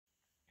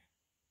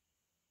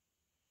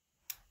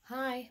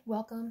Hi,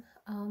 welcome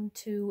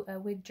to a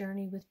wig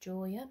journey with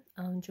Julia.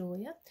 I'm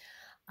Julia.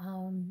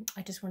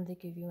 I just wanted to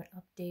give you an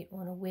update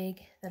on a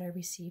wig that I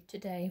received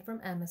today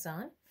from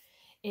Amazon.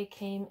 It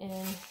came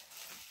in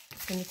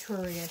the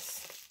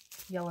notorious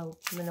yellow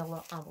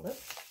manila envelope,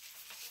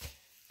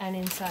 and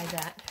inside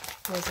that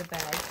was a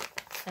bag,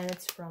 and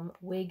it's from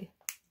Wig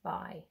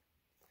Buy.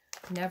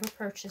 Never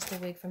purchased a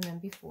wig from them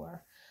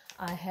before.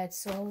 I had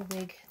saw a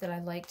wig that I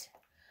liked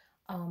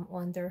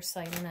on their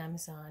site on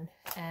Amazon,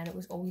 and it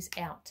was always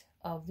out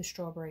of the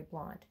strawberry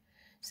blonde.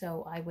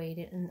 So I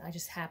waited, and I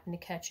just happened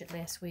to catch it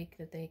last week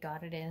that they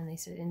got it in, and they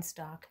said in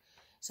stock.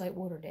 So I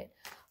ordered it.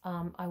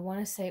 I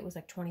want to say it was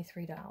like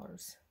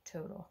 $23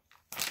 total.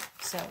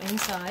 So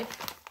inside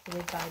the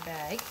Wig Buy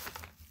bag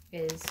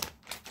is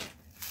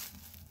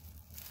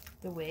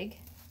the wig.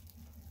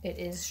 It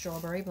is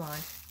strawberry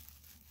blonde.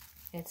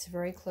 It's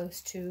very close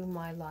to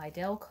my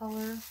Lydell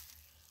color.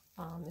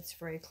 It's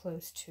very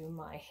close to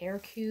my hair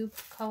cube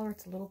color.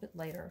 It's a little bit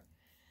lighter.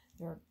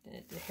 The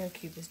hair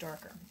cube is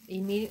darker.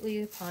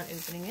 Immediately upon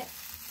opening it,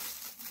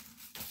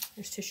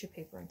 there's tissue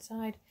paper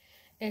inside.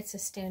 It's a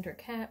standard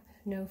cap,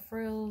 no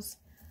frills,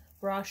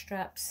 bra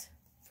straps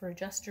for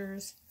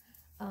adjusters.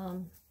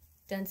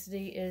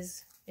 Density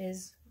is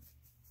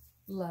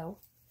low,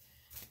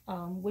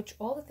 which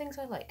all the things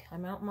I like. I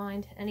don't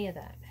mind any of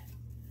that.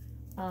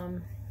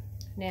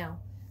 Now,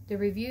 the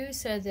review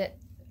said that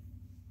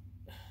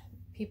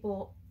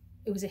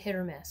it was a hit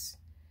or miss.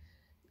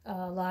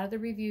 A lot of the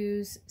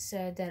reviews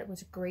said that it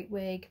was a great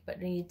wig, but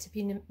it needed to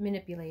be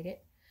manipulated.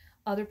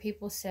 Other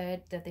people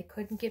said that they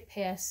couldn't get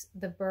past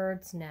the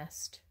bird's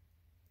nest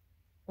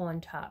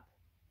on top.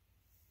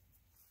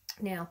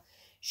 Now,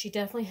 she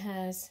definitely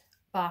has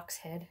box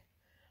head,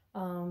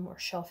 or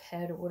shelf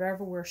head, or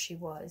whatever where she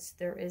was.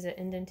 There is an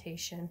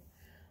indentation.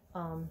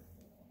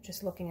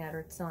 Just looking at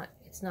her, it's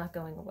not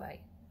going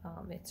away.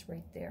 It's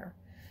right there.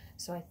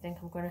 So I think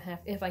I'm going to have,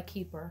 if I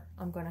keep her,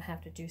 I'm going to have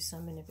to do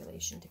some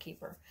manipulation to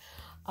keep her.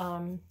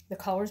 The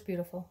color is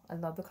beautiful. I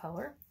love the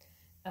color.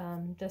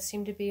 Does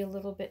seem to be a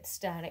little bit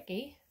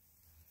staticky,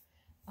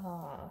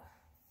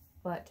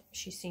 but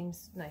she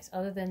seems nice.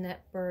 Other than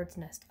that bird's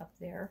nest up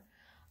there.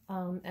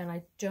 And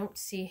I don't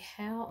see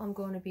how I'm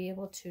going to be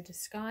able to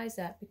disguise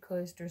that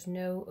because there's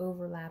no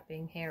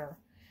overlapping hair.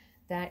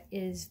 That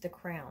is the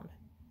crown.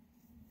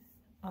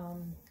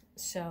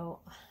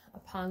 So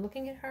upon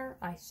looking at her,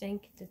 I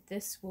think that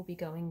this will be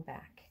going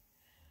back.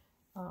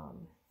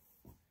 And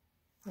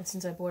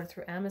since I bought it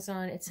through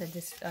Amazon, it said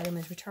this item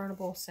is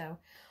returnable. So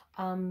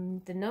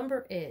the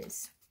number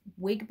is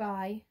Wig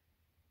Buy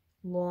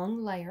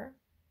long layer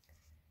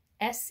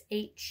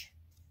SH ...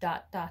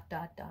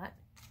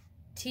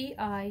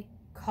 TI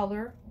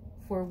color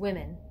for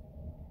women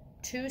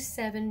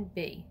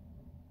 27B.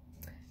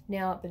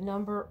 Now the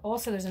number,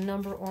 also there's a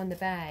number on the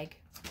bag,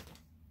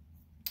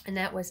 and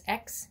that was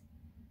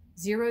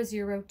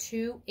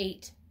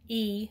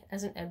X0028E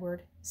as in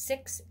Edward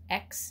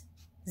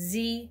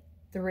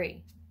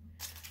 6XZ3.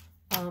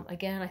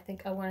 Again, I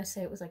think I want to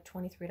say it was like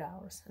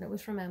 $23, and it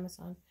was from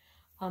Amazon.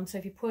 So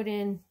if you put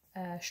in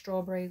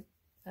strawberry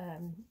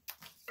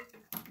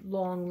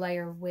long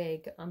layer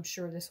wig, I'm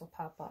sure this will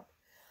pop up.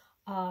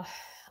 I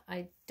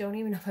don't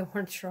even know if I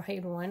want to try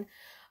it on.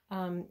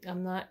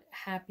 I'm not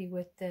happy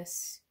with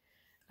this.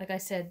 Like I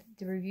said,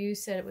 the review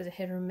said it was a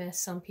hit or miss.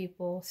 Some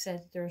people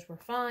said theirs were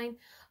fine.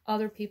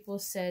 Other people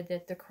said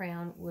that the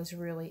crown was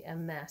really a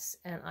mess.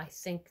 And I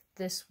think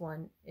this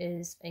one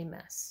is a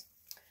mess.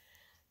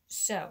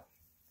 So,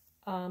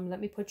 let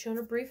me put you on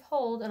a brief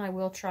hold, and I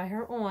will try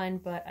her on,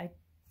 but I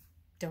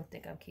don't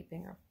think I'm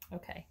keeping her.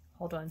 Okay,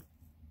 hold on.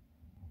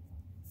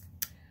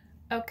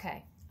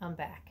 Okay, I'm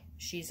back.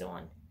 She's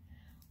on.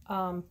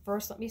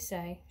 First, let me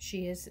say,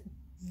 she is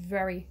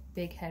very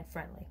big head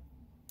friendly.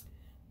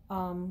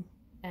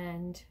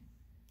 And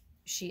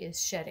she is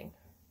shedding.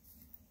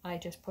 I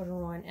just put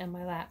her on, and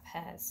my lap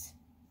has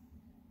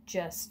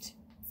just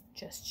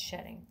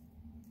shedding.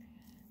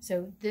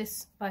 So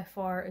this by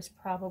far is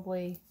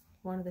probably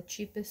one of the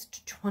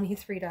cheapest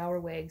 $23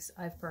 wigs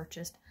I've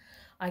purchased.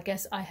 I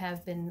guess I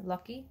have been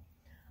lucky.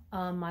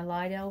 My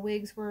Lydell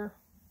wigs were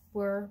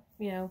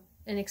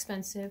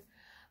inexpensive.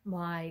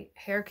 My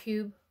hair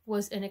cube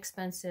was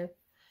inexpensive,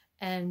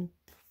 and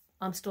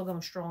I'm still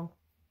going strong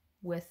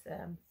with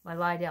my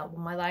Lydell.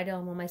 Well, my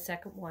Lydell on my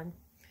second one,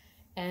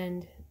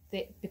 and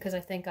because I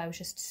think I was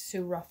just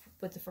so rough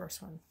with the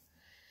first one,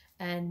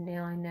 and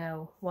now I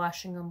know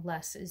washing them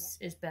less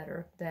is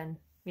better than,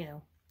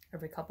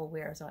 every couple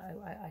wears.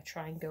 I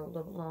try and go a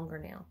little bit longer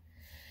now,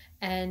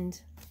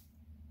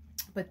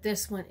 but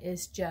this one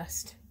is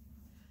just,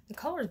 the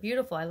color is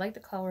beautiful. I like the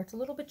color. It's a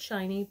little bit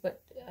shiny,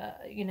 but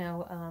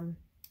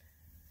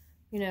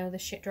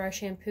the dry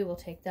shampoo will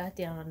take that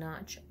down a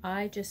notch.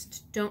 I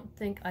just don't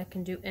think I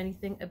can do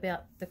anything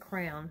about the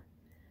crown.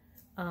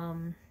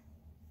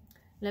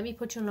 Let me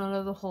put you on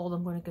another hold.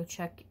 I'm going to go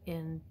check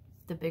in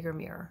the bigger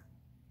mirror.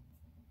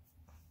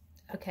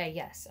 Okay,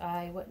 yes,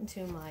 I went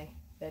into my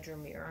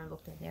bedroom mirror and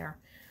looked in there.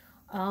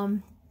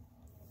 And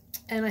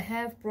I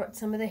have brought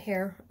some of the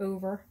hair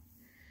over.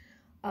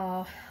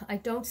 I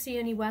don't see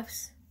any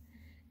wefts.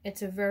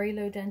 It's a very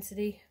low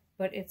density,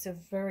 but it's a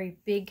very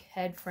big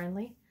head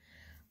friendly.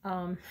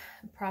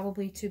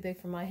 Probably too big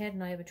for my head,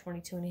 and I have a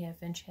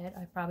 22.5-inch head.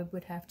 I probably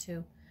would have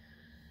to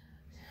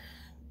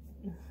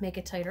make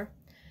it tighter.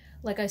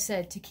 Like I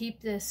said, to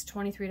keep this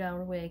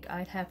 $23 wig,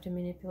 I'd have to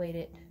manipulate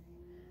it,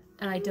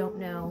 and I don't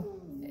know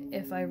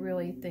if I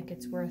really think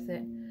it's worth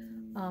it.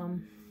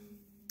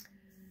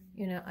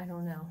 You know, I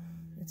don't know.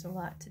 It's a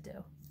lot to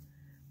do.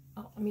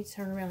 Oh, let me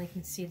turn around. You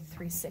can see the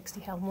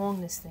 360, how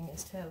long this thing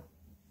is too.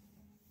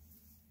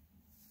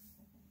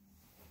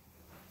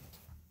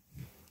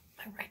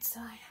 My right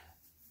side.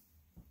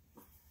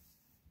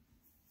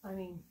 I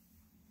mean,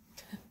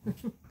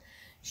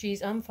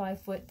 I'm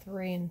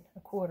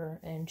 5'3¼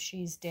 and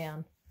she's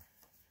down,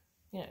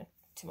 you know,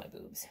 to my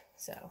boobs.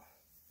 So,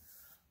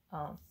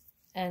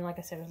 and like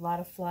I said, there's a lot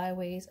of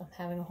flyaways. I'm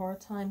having a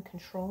hard time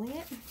controlling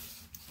it,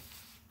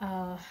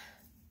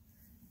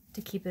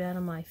 to keep it out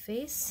of my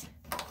face.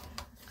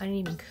 I didn't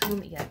even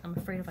comb it yet. I'm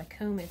afraid if I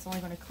comb it, it's only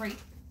going to create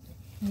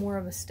more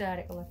of a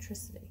static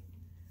electricity.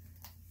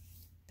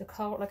 The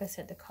color, like I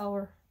said, the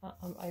color,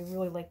 I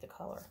really like the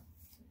color.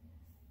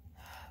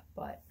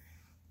 But,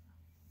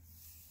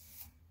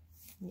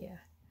 yeah,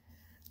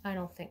 I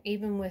don't think,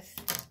 even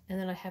with, and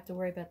then I have to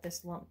worry about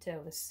this lump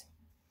too, this,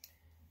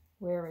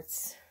 where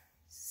it's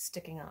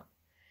sticking up.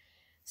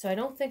 So I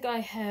don't think I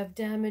have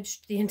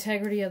damaged the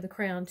integrity of the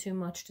crown too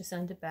much to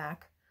send it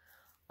back.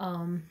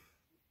 And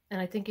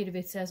I think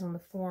it says on the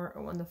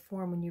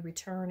form when you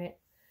return it,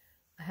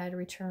 I had to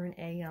return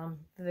a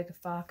Vivica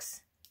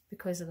Fox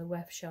because of the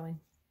weft showing.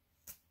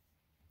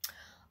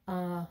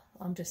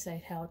 I'm just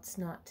saying how it's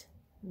not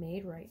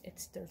made right.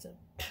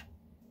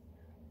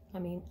 I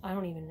mean, I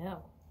don't even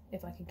know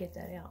if I could get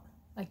that out.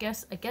 I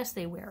guess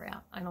they wear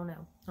out. I don't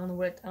know. I don't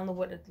know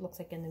what it looks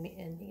like in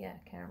the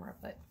camera,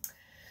 but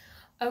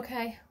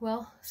okay.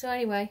 Well, so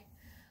anyway,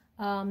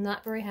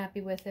 not very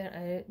happy with it.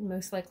 It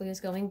most likely is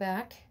going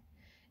back.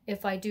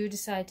 If I do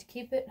decide to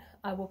keep it,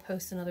 I will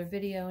post another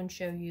video and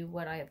show you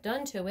what I have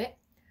done to it.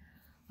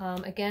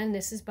 Again,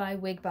 this is by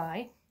Wig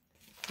Buy.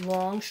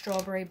 Long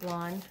strawberry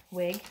blonde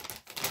wig,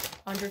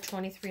 under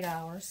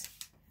 $23.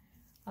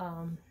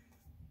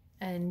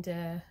 And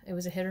it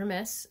was a hit or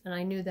miss, and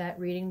I knew that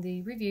reading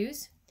the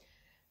reviews.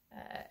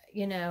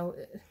 You know,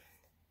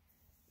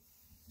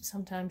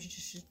 sometimes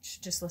you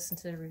should just listen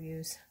to the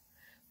reviews.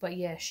 But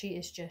yeah, she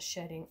is just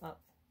shedding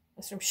up.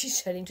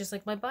 She's shedding just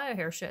like my bio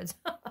hair sheds.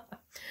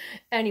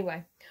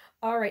 Anyway,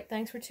 all right,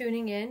 thanks for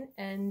tuning in,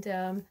 and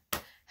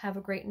have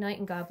a great night,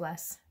 and God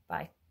bless.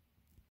 Bye.